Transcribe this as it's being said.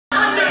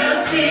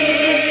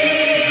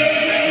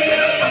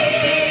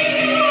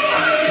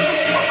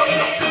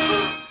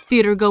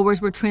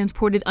Theatergoers were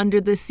transported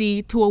under the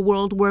sea to a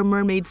world where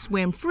mermaids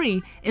swam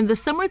free in the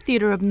Summer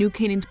Theater of New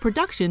Canaan's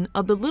production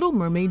of The Little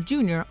Mermaid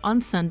Jr. on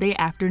Sunday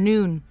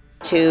afternoon.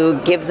 To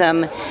give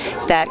them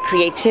that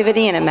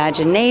creativity and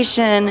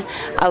imagination,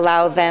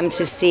 allow them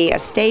to see a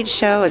stage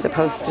show as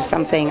opposed to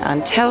something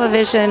on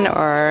television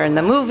or in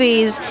the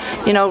movies,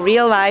 you know,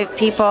 real live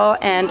people,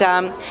 and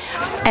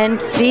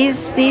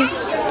these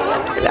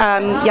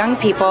young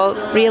people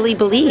really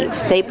believe.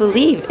 They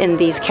believe in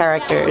these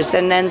characters,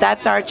 and then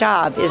that's our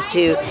job, is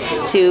to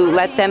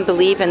let them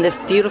believe in this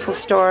beautiful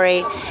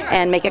story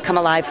and make it come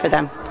alive for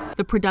them.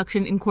 The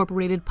production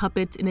incorporated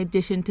puppets in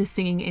addition to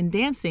singing and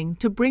dancing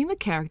to bring the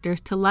characters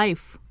to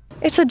life.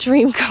 It's a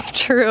dream come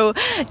true,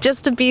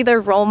 just to be their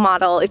role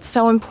model. It's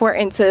so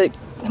important to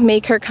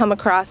make her come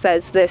across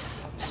as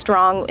this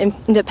strong,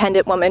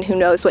 independent woman who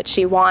knows what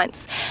she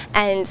wants.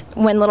 And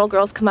when little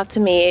girls come up to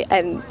me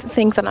and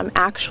think that I'm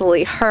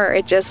actually her,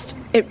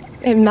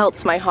 it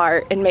melts my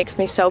heart and makes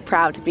me so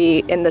proud to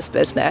be in this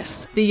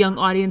business. The young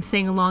audience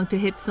sang along to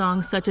hit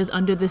songs such as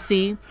Under the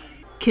Sea,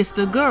 Kiss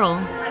the Girl,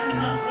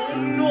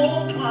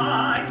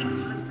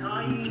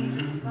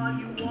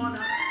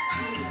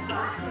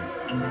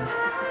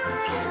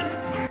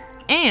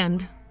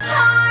 and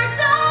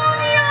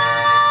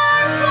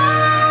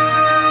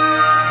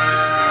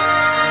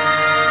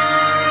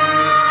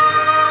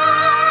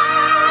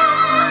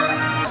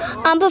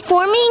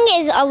performing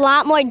is a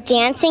lot more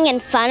dancing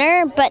and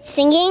funner, but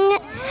singing,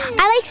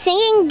 I like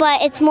singing,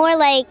 but it's more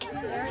like,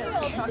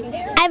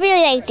 I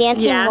really like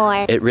dancing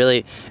more. It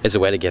really is a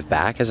way to give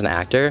back as an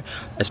actor,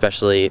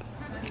 especially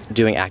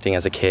doing acting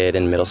as a kid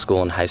in middle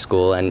school and high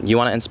school, and you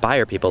want to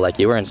inspire people like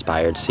you were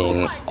inspired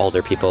seeing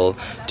older people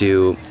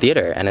do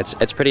theater, and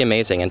it's pretty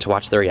amazing. And to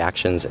watch the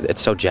reactions,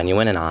 it's so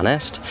genuine and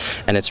honest,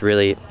 and it's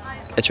really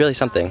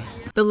something.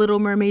 The Little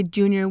Mermaid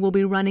Jr. will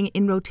be running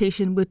in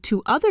rotation with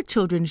two other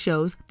children's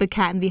shows, The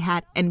Cat in the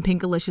Hat and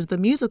Pinkalicious the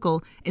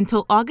Musical,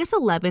 until August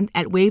 11th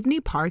at Waveney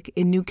Park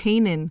in New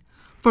Canaan.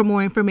 For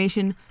more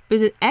information,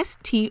 visit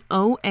stonc.org.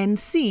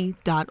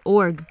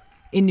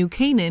 In New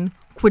Canaan,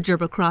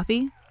 Quadruba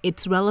Croffey,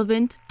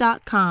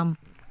 itsrelevant.com.